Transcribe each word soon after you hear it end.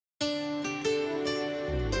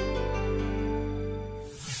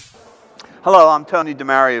Hello, I'm Tony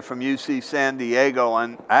DeMaria from UC San Diego,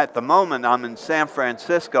 and at the moment I'm in San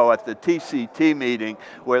Francisco at the TCT meeting,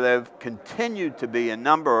 where there have continued to be a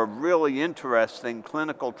number of really interesting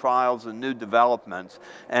clinical trials and new developments.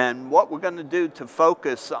 And what we're going to do to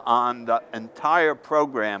focus on the entire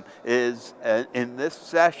program is, in this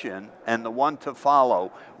session and the one to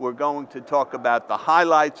follow, we're going to talk about the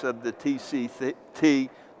highlights of the TCT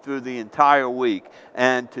through the entire week.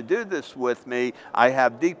 And to do this with me, I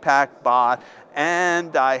have Deepak Bhatt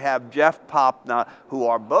and I have Jeff Popna, who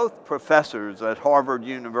are both professors at Harvard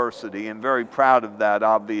University, and very proud of that,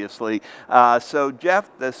 obviously. So Jeff,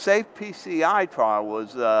 the SAFE-PCI trial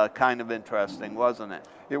was kind of interesting, wasn't it?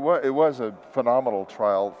 It was a phenomenal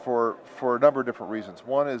trial for a number of different reasons.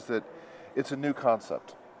 One is that it's a new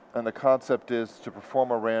concept. And the concept is to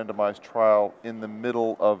perform a randomized trial in the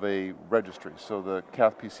middle of a registry. So the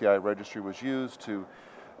CathPCI registry was used to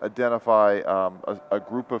identify a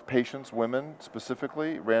group of patients, women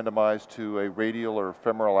specifically, randomized to a radial or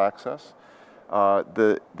femoral access.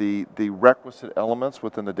 The requisite elements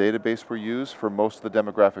within the database were used for most of the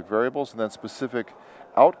demographic variables, and then specific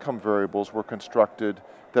outcome variables were constructed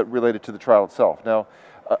that related to the trial itself. Now,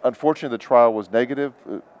 unfortunately, the trial was negative.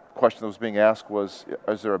 Question that was being asked was,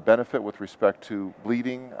 is there a benefit with respect to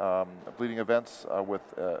bleeding events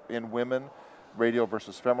in women, radial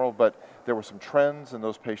versus femoral? But there were some trends in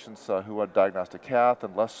those patients who had diagnostic cath,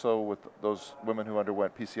 and less so with those women who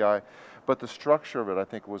underwent PCI. But the structure of it, I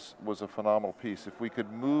think, was a phenomenal piece. If we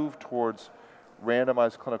could move towards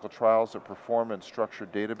randomized clinical trials that perform in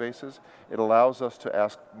structured databases, it allows us to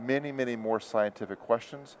ask many, many more scientific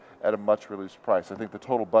questions at a much reduced price. I think the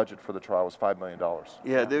total budget for the trial was $5 million.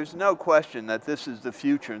 Yeah, there's no question that this is the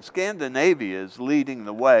future, and Scandinavia is leading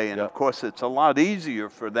the way, and of course it's a lot easier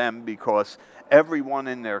for them because everyone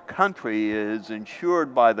in their country is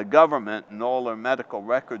insured by the government and all their medical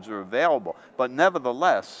records are available. But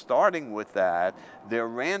nevertheless, starting with that, they're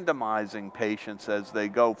randomizing patients as they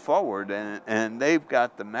go forward, and they've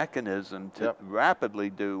got the mechanism to rapidly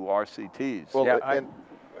do RCTs. Well, I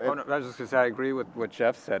was just going to say, I agree with what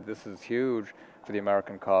Jeff said. This is huge for the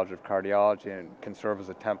American College of Cardiology and can serve as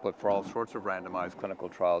a template for all sorts of randomized clinical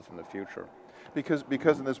trials in the future. Because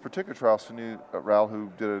in this particular trial, Sunu Rao, who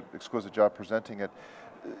did an exquisite job presenting it,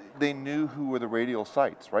 they knew who were the radial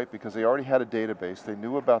sites, right? Because they already had a database, they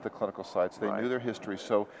knew about the clinical sites, they knew their history.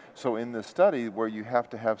 So in this study, where you have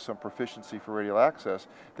to have some proficiency for radial access,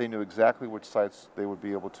 they knew exactly which sites they would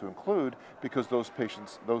be able to include because those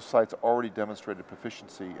sites already demonstrated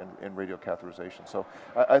proficiency in radial catheterization. So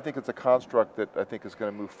I think it's a construct that I think is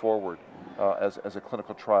going to move forward as a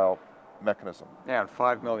clinical trial mechanism. Yeah, and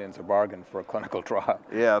 $5 million is a bargain for a clinical trial.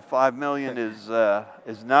 Yeah, $5 million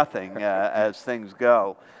is nothing as things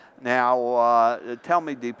go. Now, tell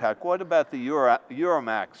me, Deepak, what about the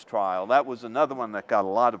EUROMAX trial? That was another one that got a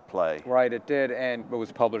lot of play. Right, it did, and it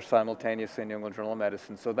was published simultaneously in New England Journal of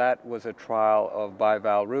Medicine. So that was a trial of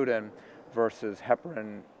bivalirudin versus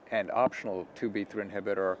heparin and optional 2B3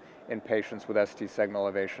 inhibitor in patients with ST segment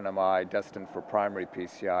elevation MI destined for primary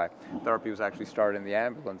PCI. Therapy was actually started in the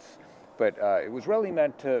ambulance. But it was really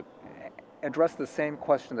meant to address the same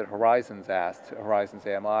question that Horizons asked, Horizons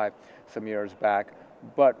AMI, some years back,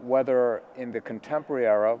 but whether in the contemporary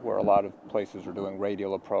era, where a lot of places are doing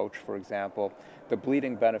radial approach, for example, the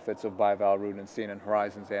bleeding benefits of bivalirudin seen in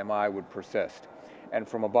Horizons AMI would persist. And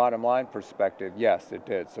from a bottom line perspective, yes, it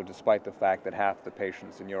did. So despite the fact that half the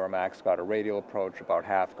patients in EUROMAX got a radial approach, about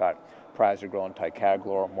half got prasugrel and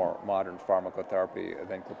ticagrelor, more modern pharmacotherapy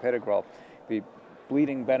than clopidogrel, the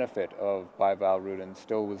bleeding benefit of bivalirudin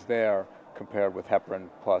still was there compared with heparin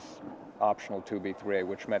plus optional 2B3A,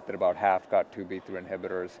 which meant that about half got 2B3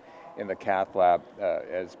 inhibitors in the cath lab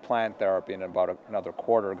as planned therapy, and about another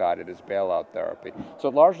quarter got it as bailout therapy. So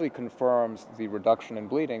it largely confirms the reduction in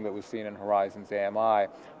bleeding that was seen in Horizons AMI,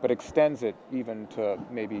 but extends it even to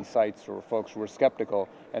maybe sites or folks who were skeptical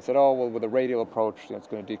and said, oh, well, with a radial approach, it's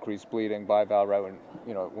going to decrease bleeding, bivalirudin,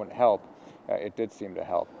 wouldn't help. It did seem to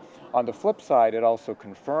help. On the flip side, it also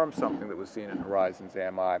confirmed something that was seen in Horizons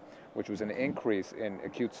AMI, which was an increase in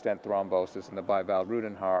acute stent thrombosis in the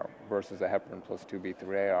bivalirudin arm versus the heparin plus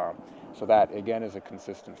 2B3A arm. So that, again, is a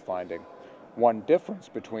consistent finding. One difference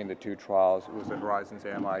between the two trials was that Horizons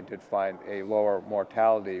AMI did find a lower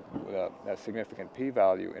mortality with a significant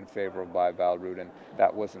p-value in favor of bivalirudin.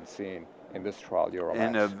 That wasn't seen in this trial, EUROMAX.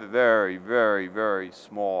 In a very, very, very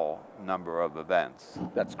small number of events.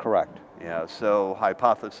 That's correct. Yeah, so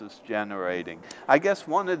hypothesis generating. I guess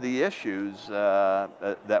one of the issues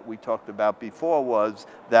that we talked about before was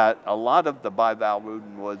that a lot of the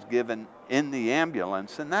bivalirudin was given in the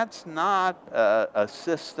ambulance, and that's not a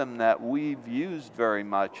system that we've used very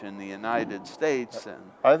much in the United States. And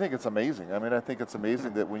I think it's amazing. I mean, I think it's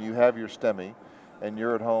amazing that when you have your STEMI and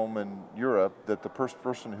you're at home in Europe, that the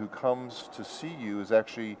person who comes to see you is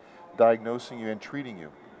actually diagnosing you and treating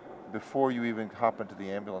you before you even hop into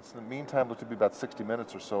the ambulance. In the meantime, it looked to be about 60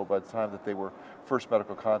 minutes or so by the time that they were first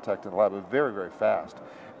medical contact in the lab. It was very, very fast.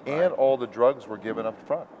 Right. And all the drugs were given up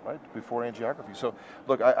front, right, before angiography. So,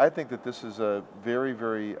 look, I think that this is a very,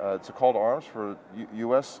 very, it's a call to arms for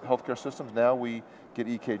U.S. healthcare systems. Now we get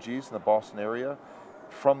EKGs in the Boston area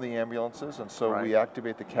from the ambulances, and so Right. we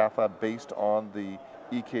activate the cath lab based on the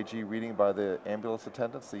EKG reading by the ambulance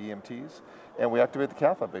attendants, the EMTs, and we activate the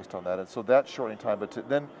cath lab based on that. And so that's shortening time, but to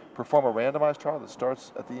then perform a randomized trial that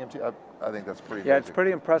starts at the EMT, I think that's pretty Yeah, amazing. it's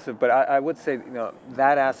pretty impressive, but I would say,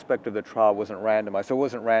 that aspect of the trial wasn't randomized. So it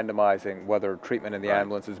wasn't randomizing whether treatment in the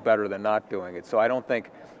ambulance is better than not doing it. So I don't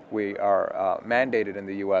think we are mandated in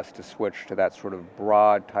the U.S. to switch to that sort of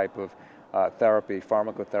broad type of therapy,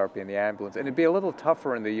 pharmacotherapy in the ambulance. And it'd be a little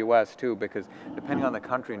tougher in the U.S. too, because depending on the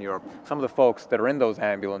country in Europe, some of the folks that are in those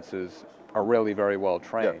ambulances are really very well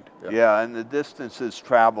trained. Yeah, and the distances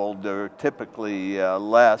traveled are typically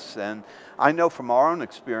less. And I know from our own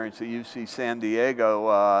experience at UC San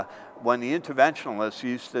Diego, when the interventionalists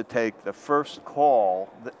used to take the first call,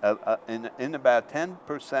 in about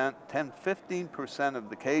 10-15% of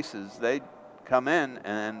the cases, they'd come in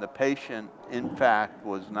and the patient, in fact,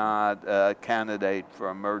 was not a candidate for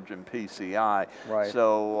emergent PCI. Right.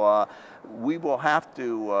 So we will have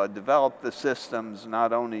to develop the systems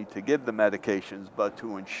not only to give the medications, but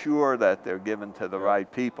to ensure that they're given to the right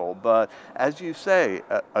people. But as you say,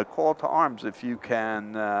 a call to arms, if you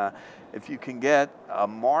can get a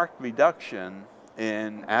marked reduction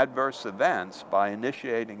in adverse events by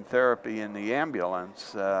initiating therapy in the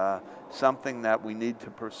ambulance, something that we need to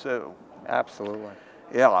pursue. Absolutely.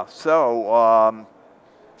 Yeah, so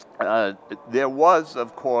there was,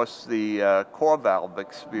 of course, the COREVALVE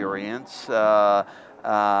experience. We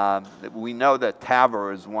know that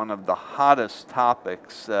TAVR is one of the hottest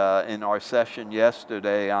topics in our session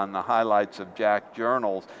yesterday on the highlights of JACC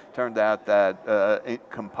journals. Turned out that in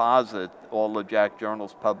composite, all the JACC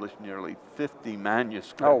journals published nearly 50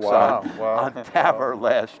 manuscripts on TAVR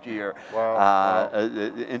last year.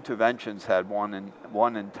 Interventions had one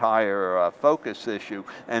entire focus issue,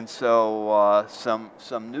 and so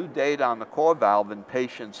some new data on the COREVALVE in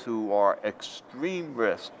patients who are extreme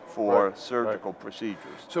risk for surgical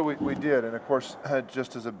procedures. So we did, and of course,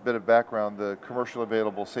 just as a bit of background, the commercially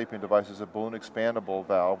available SAPIEN device is a balloon expandable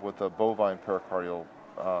valve with a bovine pericardial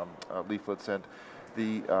leaflets, and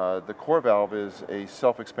the COREVALVE is a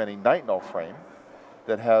self-expanding nitinol frame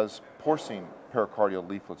that has porcine pericardial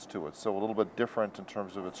leaflets to it, so a little bit different in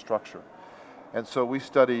terms of its structure. And so we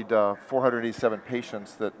studied 487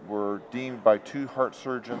 patients that were deemed by 2 heart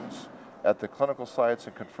surgeons at the clinical sites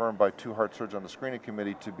and confirmed by 2 heart surgeons on the screening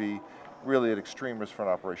committee to be really at extreme risk for an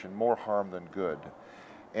operation, more harm than good.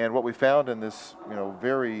 And what we found in this,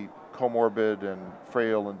 very comorbid and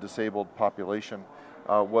frail and disabled population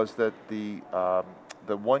was that the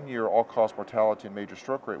 1-year all-cause mortality and major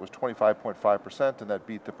stroke rate was 25.5%, and that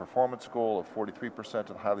beat the performance goal of 43%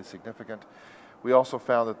 and highly significant. We also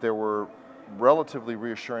found that there were relatively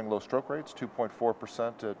reassuring low stroke rates,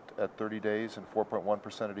 2.4% at 30 days and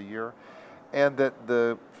 4.1% at a year, and that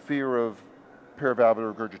the fear of paravalvular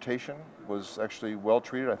regurgitation was actually well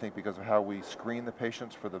treated, I think because of how we screen the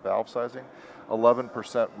patients for the valve sizing.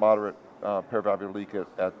 11% moderate paravalvular leak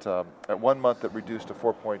at 1 month that reduced to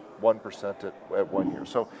 4.1% at 1 year.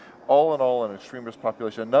 So all in all, an extreme risk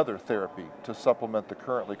population, another therapy to supplement the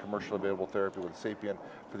currently commercially available therapy with SAPIEN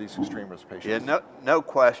for these extreme risk patients. Yeah, no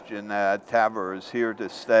question that TAVR is here to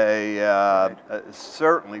stay,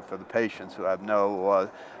 certainly for the patients who have no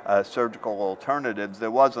surgical alternatives.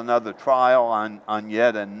 There was another trial on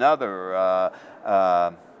yet another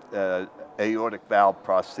aortic valve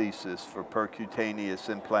prosthesis for percutaneous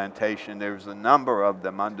implantation. There's a number of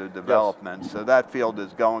them under development, so that field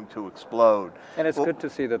is going to explode. And it's good to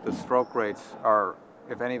see that the stroke rates are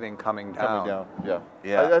if anything, coming down. Coming down, yeah.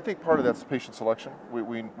 Yeah. I think part of that's patient selection.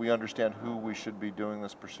 We understand who we should be doing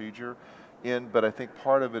this procedure in, but I think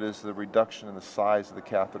part of it is the reduction in the size of the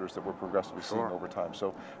catheters that we're progressively seeing over time.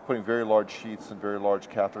 So putting very large sheaths and very large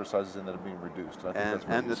catheter sizes in that are being reduced. And I think that's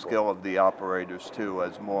really the useful. skill of the operators too,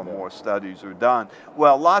 as more and more studies are done.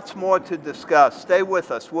 Well, lots more to discuss. Stay with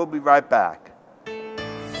us. We'll be right back.